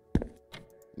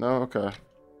 No? Okay.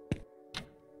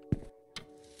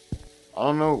 I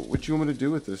don't know what you want me to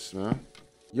do with this, man.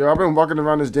 Yo, I've been walking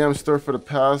around this damn store for the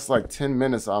past like 10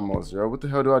 minutes almost, yo. What the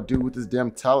hell do I do with this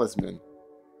damn talisman?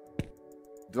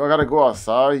 Do I gotta go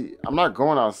outside? I'm not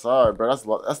going outside, bro.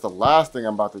 That's the last thing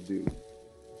I'm about to do.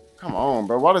 Come on,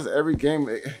 bro. Why does every game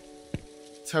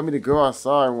tell me to go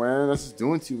outside, man? That's just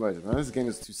doing too much, man. This game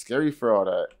is too scary for all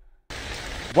that.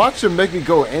 Watch him make me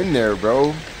go in there,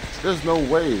 bro. There's no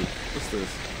way. What's this?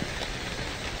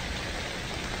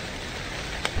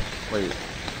 Wait.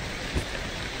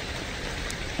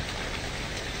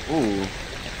 Ooh.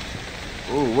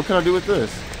 Ooh, what can I do with this?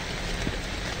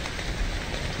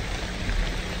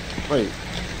 Wait.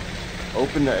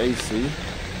 Open the AC.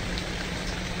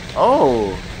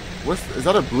 Oh. Is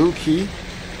that a blue key?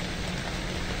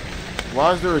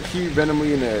 Why is there a key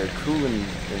randomly in a cooling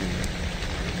thing?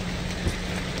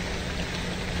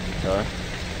 Okay.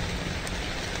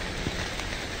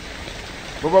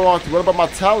 What about my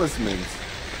talismans?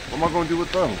 What am I gonna do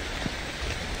with them?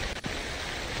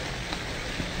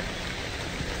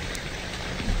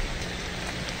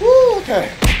 Woo,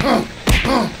 okay.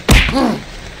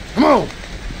 Come on.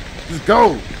 Just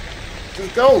go.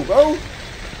 Just go, bro.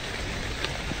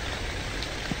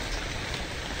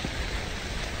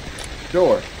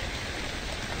 Door.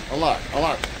 Unlock.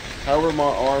 Unlock. However my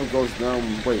arm goes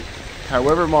numb. Wait.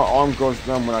 However my arm goes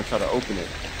numb when I try to open it.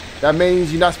 That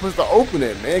means you're not supposed to open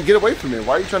it, man. Get away from it.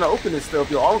 Why are you trying to open it still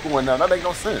if your arm going down? That makes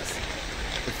no sense.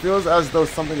 It feels as though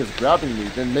something is grabbing me.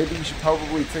 Then maybe you should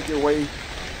probably take it away.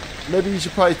 Maybe you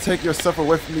should probably take yourself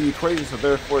away from the equation so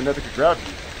therefore nothing could grab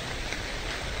you.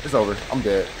 It's over. I'm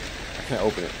dead. I can't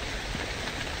open it.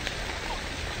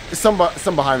 It's some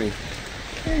behind me.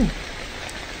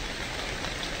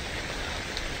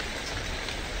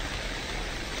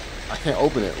 I can't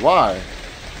open it. Why?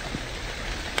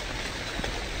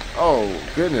 Oh,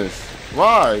 goodness.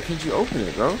 Why can't you open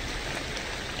it, bro?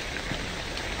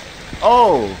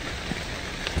 Oh.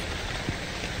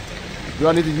 Do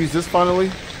I need to use this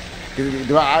finally?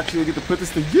 Do I actually get to put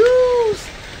this to use?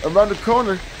 Around the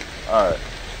corner. Alright.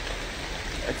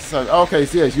 Exercise. Okay,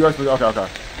 so yes, you are supposed to. Okay.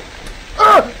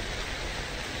 Ah!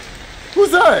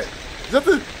 Who's that?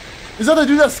 Is that the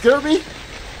dude that scared me?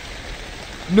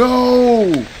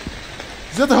 No!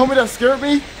 Is that the homie that scared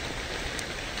me?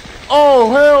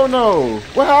 Oh, hell no.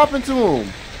 What happened to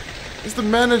him? It's the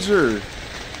manager.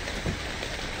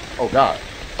 Oh, God.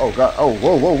 Oh, God. Oh,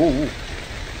 whoa. Here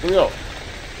we go.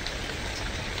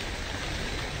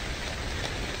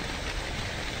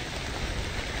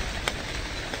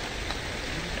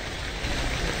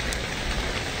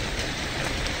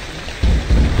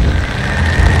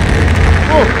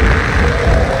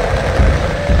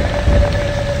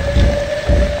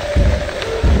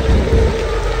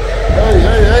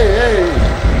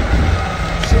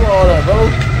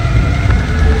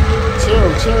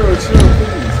 chill, please.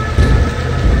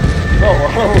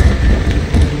 Oh.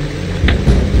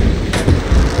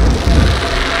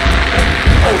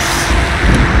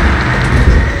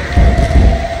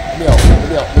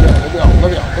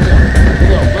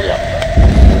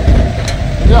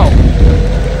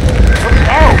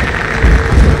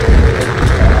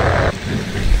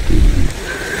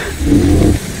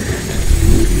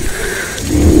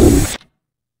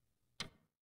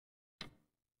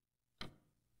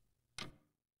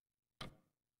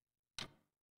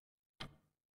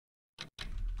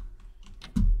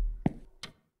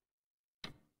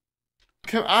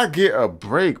 Can I get a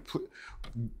break?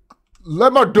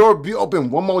 Let my door be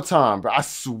open one more time, bro. I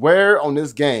swear on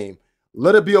this game.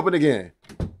 Let it be open again.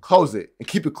 Close it and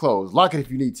keep it closed. Lock it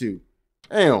if you need to.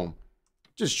 Damn.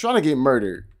 Just trying to get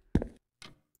murdered.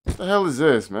 What the hell is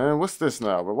this, man? What's this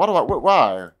now? But why? What do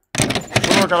I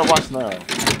gotta watch now?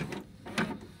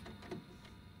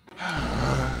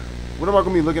 What am I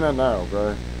gonna be looking at now,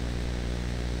 bro?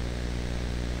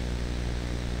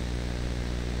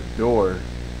 The door.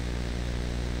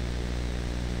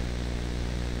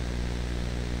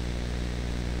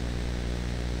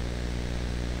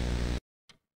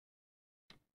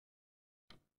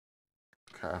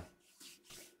 Okay.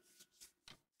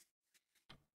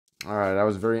 All right, that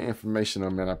was very informational,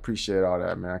 man. I appreciate all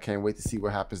that, man. I can't wait to see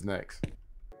what happens next.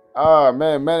 Ah,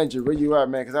 man, manager, where you at,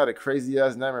 man? Because I had a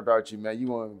crazy-ass nightmare about you, man. You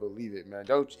won't even believe it, man.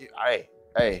 Don't you?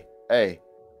 Hey.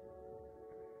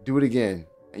 Do it again.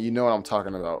 And you know what I'm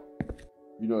talking about.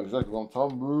 You know exactly what I'm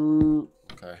talking about.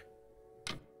 Okay.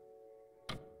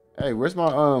 Hey, where's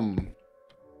my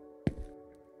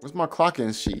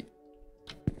clock-in sheet?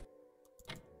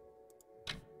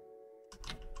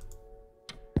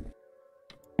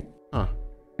 Huh.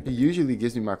 He usually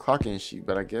gives me my clock-in sheet,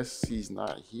 but I guess he's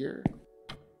not here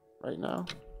right now.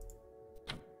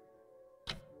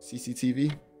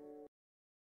 CCTV.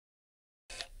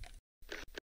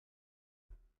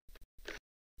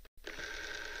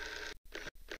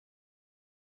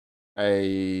 Hey,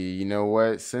 you know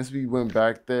what? Since we went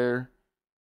back there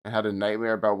and had a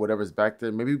nightmare about whatever's back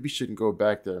there, maybe we shouldn't go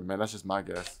back there, man. That's just my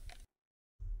guess.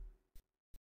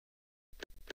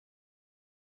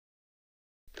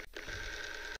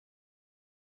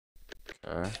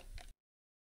 Okay.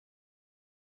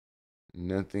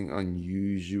 Nothing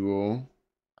unusual,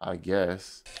 I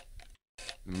guess.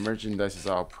 Merchandise is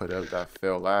all put up that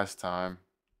failed last time.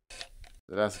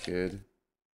 So that's good.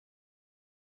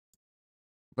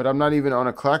 But I'm not even on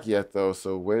a clock yet, though.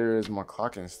 So where is my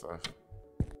clock and stuff?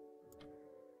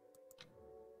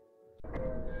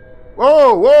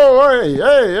 Whoa,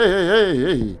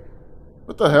 hey.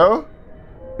 What the hell?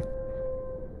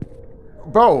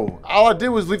 Bro, all I did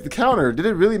was leave the counter. Did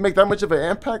it really make that much of an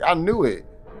impact? I knew it.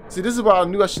 See, this is why I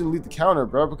knew I shouldn't leave the counter,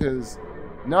 bro, because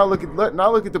now look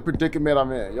at the predicament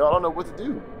I'm in. Y'all don't know what to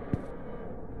do.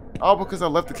 All because I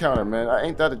left the counter, man.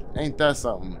 Ain't that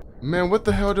something? Man, what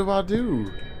the hell do I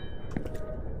do?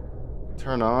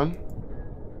 Turn on.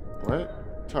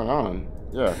 What? Turn on.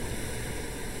 Yeah.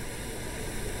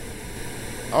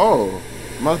 Oh,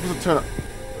 am I supposed to turn on?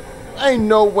 Ain't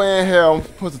no way in hell I'm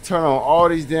supposed to turn on all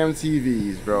these damn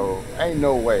TVs, bro. Ain't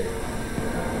no way.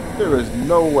 There is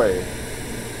no way.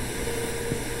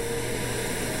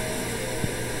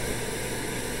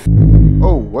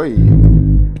 Oh, wait.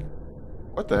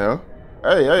 What the hell?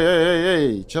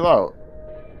 Hey, chill out.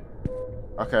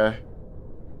 Okay.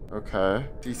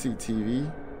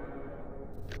 CCTV.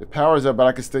 The power's up, but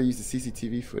I can still use the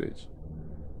CCTV footage.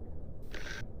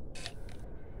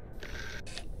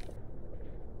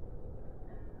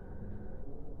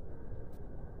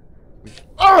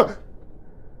 Ah!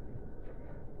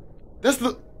 Is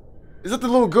that the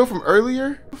little girl from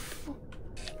earlier?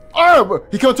 Oh!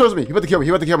 He coming towards me. He about to kill me.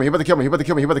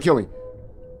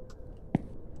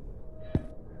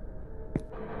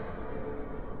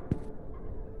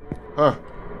 Huh.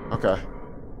 Okay.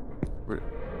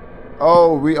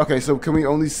 Oh, okay, so can we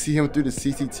only see him through the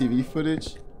CCTV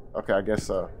footage? Okay, I guess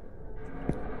so.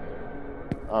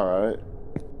 Alright.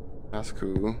 That's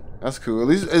cool. At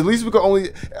least we can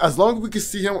only, as long as we can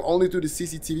see him only through the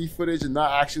CCTV footage and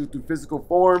not actually through physical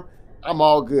form, I'm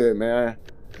all good, man.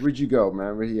 Where'd you go,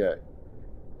 man? Where he at?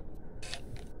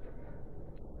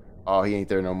 Oh, he ain't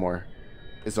there no more.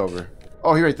 It's over.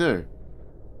 Oh, he right there.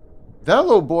 That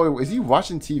little boy, is he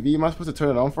watching TV? Am I supposed to turn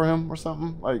it on for him or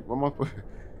something? Like, am I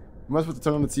supposed to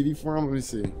turn on the TV for him? Let me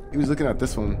see. He was looking at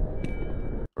this one.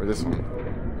 Or this one.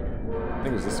 I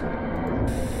think it was this one. I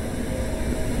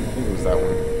think it was that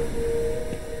one.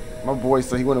 My boy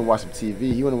said he wanted to watch some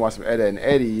TV. He wanted to watch some Edda and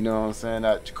Eddie, you know what I'm saying?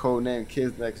 That code name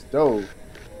Kids Next Door.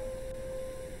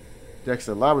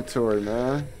 Dexter Laboratory,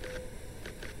 man.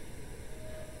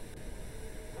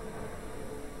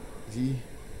 Is he?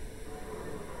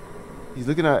 He's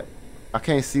looking at. I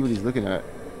can't see what he's looking at.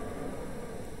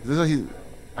 Is this like he's?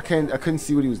 I couldn't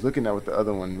see what he was looking at with the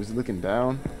other one. Was he looking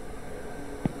down?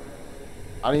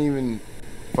 I didn't even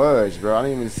fudge, bro. I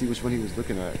didn't even see which one he was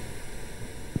looking at.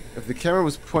 If the camera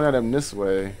was pointing at him this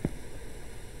way,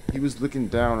 he was looking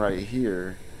down right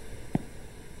here.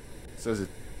 So is it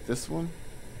this one?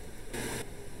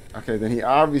 Okay, then he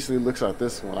obviously looks at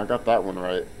this one. I got that one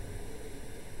right.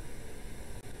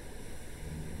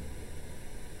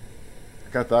 I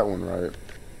got that one right.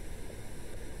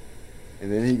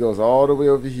 And then he goes all the way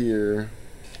over here.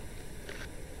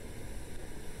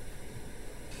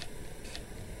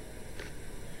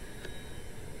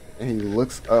 And he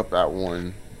looks up at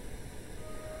one.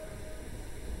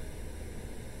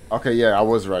 Okay, yeah, I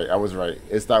was right. I was right.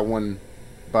 It's that one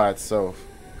by itself.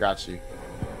 Got you.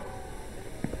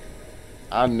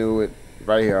 I knew it.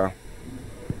 Right here.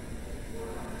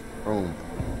 Boom.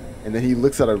 And then he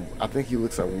looks at I think he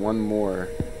looks at one more,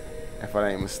 if I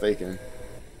ain't mistaken.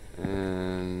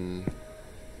 And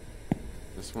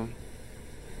this one.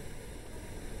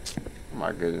 Oh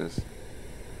my goodness.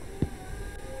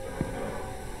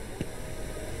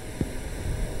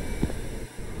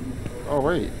 Oh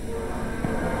wait.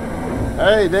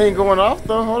 Hey, they ain't going off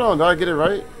though. Hold on, did I get it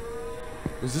right?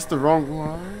 Is this the wrong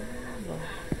one?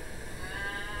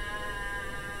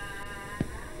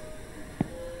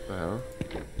 What the hell?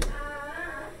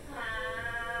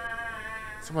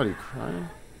 Somebody crying?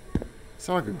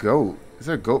 Sound like a goat. Is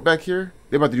there a goat back here?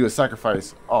 They about to do a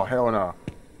sacrifice. Oh hell no.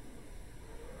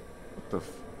 What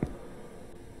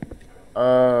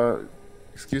the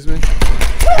excuse me?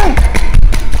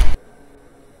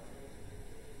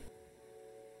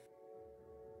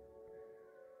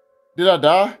 Did I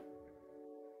die?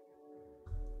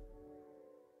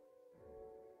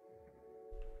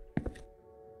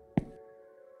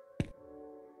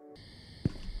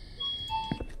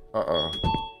 Uh-oh.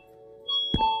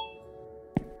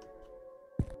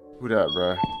 Who that,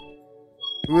 bruh?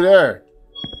 Who there?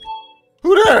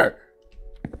 Who there?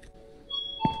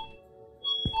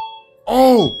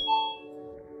 Oh!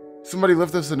 Somebody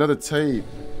left us another tape.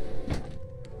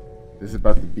 This is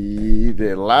about to be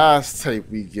the last tape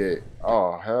we get.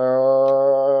 Oh,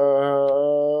 hell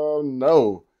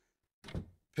no.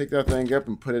 Pick that thing up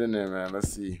and put it in there, man.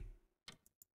 Let's see.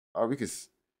 Oh, we could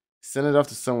send it off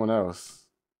to someone else.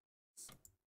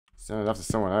 Send it off to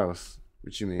someone else.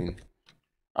 What you mean?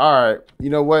 Alright, you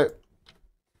know what?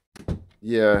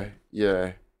 Yeah.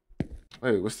 Wait,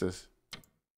 what's this?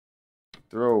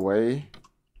 Throw away.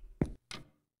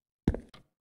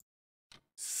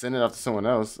 Send it off to someone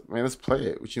else. Man, let's play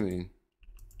it. What you mean?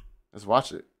 Let's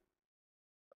watch it.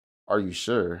 Are you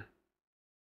sure?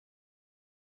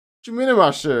 What you mean am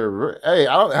I sure? Hey,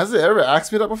 has it ever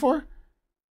asked me that before?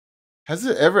 Has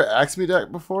it ever asked me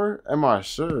that before? Am I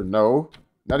sure? No.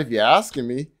 Not if you're asking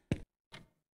me.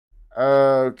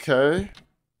 Okay.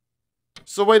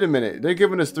 So wait a minute. They're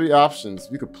giving us 3 options.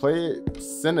 We could play it,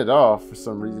 send it off for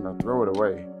some reason, or throw it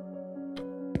away.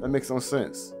 That makes no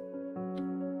sense.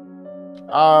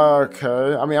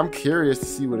 Okay. I mean, I'm curious to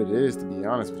see what it is, to be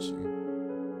honest with you.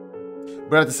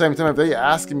 But at the same time, if they're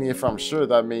asking me if I'm sure,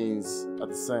 that means at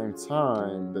the same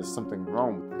time there's something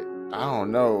wrong with it. I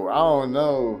don't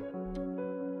know.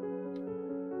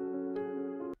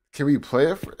 Can we play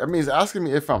it? I mean, it's asking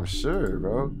me if I'm sure,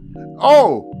 bro.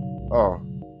 Oh.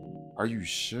 Are you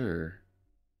sure?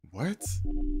 What?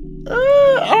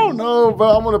 I don't know,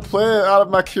 but I'm gonna play it out of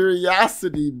my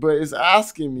curiosity, but it's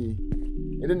asking me.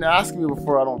 It didn't ask me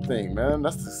before, I don't think, man.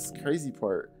 That's the crazy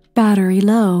part. Battery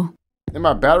low. And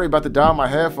my battery about to die on my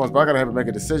headphones, but I gotta have to make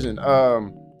a decision.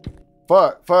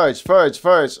 Fudge. Play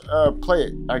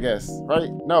it, I guess,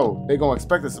 right? No, they gonna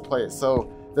expect us to play it,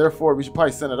 so therefore we should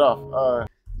probably send it off.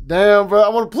 Damn, bro, I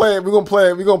wanna play it. We're gonna play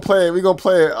it. Oh, we're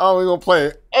gonna play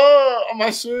it. I'm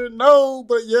not sure. No,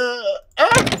 but yeah.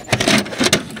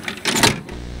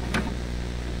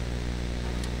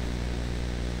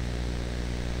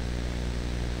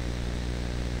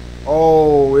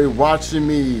 Oh, they're watching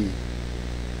me.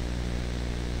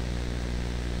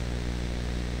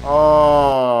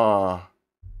 Oh.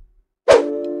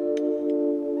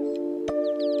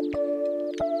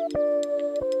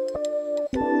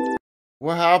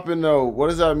 What happened though? What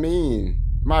does that mean?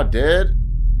 Am I dead?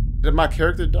 Did my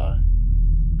character die?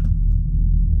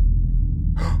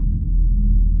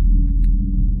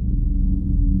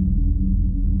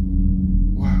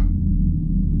 Wow.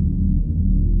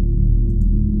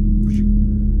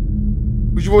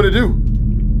 What you want to do?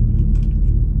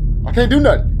 I can't do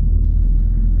nothing.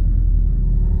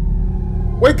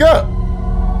 Wake up!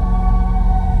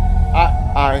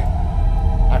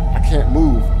 I can't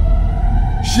move.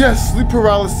 She has sleep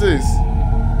paralysis.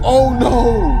 Oh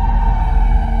no!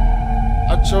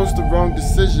 I chose the wrong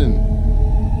decision.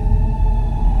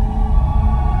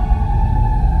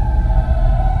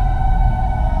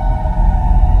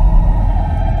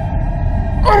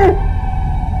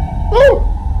 Oh! Oh!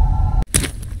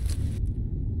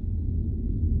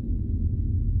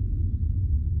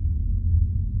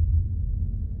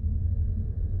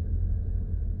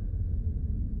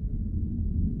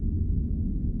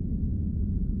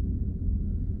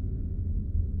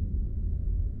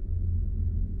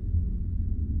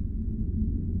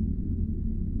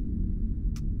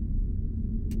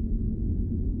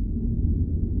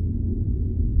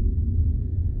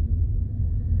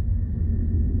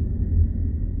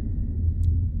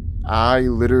 I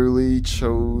literally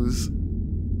chose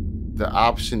the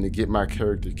option to get my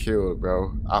character killed,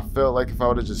 bro. I felt like if I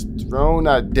would have just thrown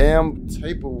that damn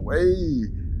tape away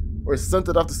or sent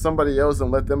it off to somebody else and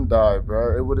let them die,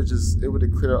 bro, it would have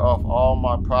cleared off all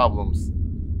my problems.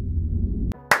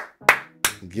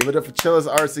 Give it up for Chilla's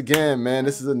Arts again, man.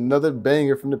 This is another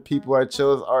banger from the people at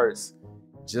Chilla's Arts.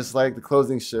 Just like the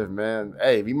closing shift, man.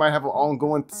 Hey, we might have an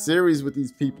ongoing series with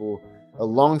these people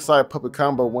alongside Puppet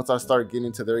Combo once I start getting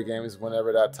into their games,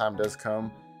 whenever that time does come.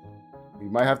 We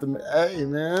might have to, hey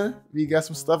man, we got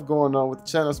some stuff going on with the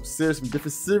channel, some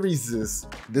different series.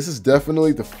 This is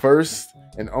definitely the first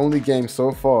and only game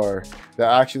so far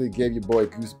that actually gave your boy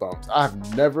goosebumps. I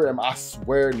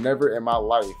swear, never in my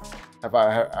life have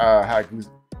I had goosebumps.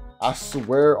 I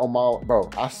swear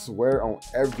on I swear on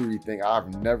everything,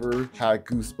 I've never had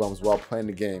goosebumps while playing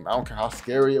the game. I don't care how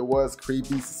scary it was,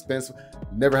 creepy, suspenseful,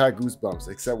 never had goosebumps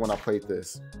except when I played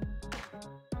this.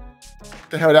 What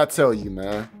the hell did I tell you,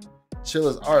 man?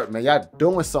 Chilla's Art, man, y'all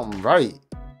doing something right.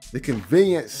 The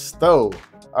convenience store.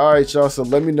 All right, y'all, so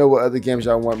let me know what other games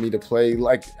y'all want me to play.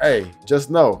 Like, hey, just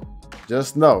know,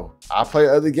 I play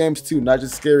other games too, not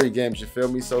just scary games, you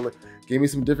feel me? So give me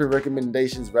some different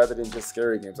recommendations rather than just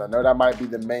scary games. I know that might be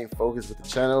the main focus with the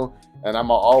channel, and I'm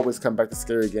gonna always come back to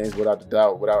scary games without a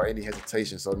doubt, without any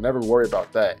hesitation, so never worry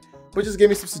about that. But just give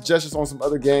me some suggestions on some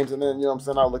other games, and then, you know what I'm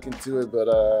saying, I'll look into it. But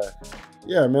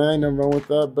yeah, man, ain't nothing wrong with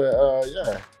that. But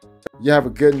yeah. You have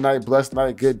a good night, blessed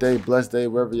night, good day, blessed day,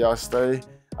 wherever y'all stay.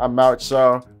 I'm out,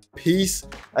 y'all. Peace.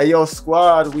 Hey, yo,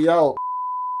 squad, we out.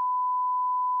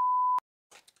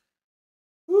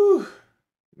 Whew.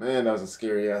 Man, that was a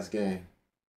scary ass game.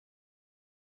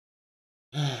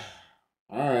 All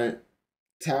right.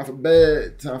 Time for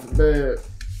bed. Time for bed.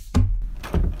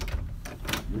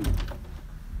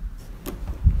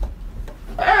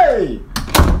 Hey!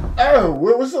 Oh,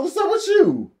 what's up with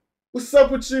you? What's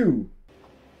up with you?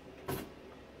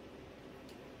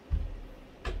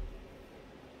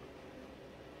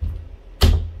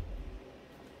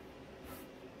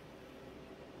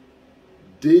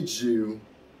 Did you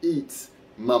eat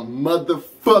my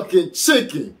motherfucking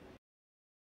chicken?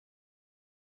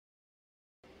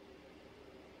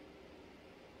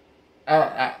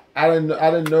 I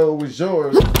didn't know it was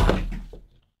yours.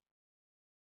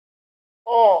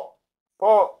 Oh,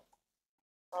 oh.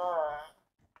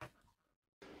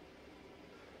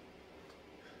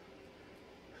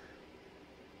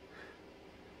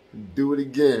 Do it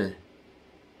again.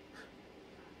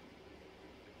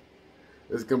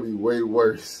 It's gonna be way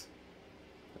worse.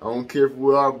 I don't care if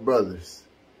we're our brothers.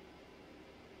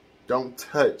 Don't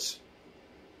touch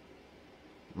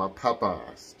my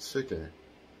Popeye's chicken.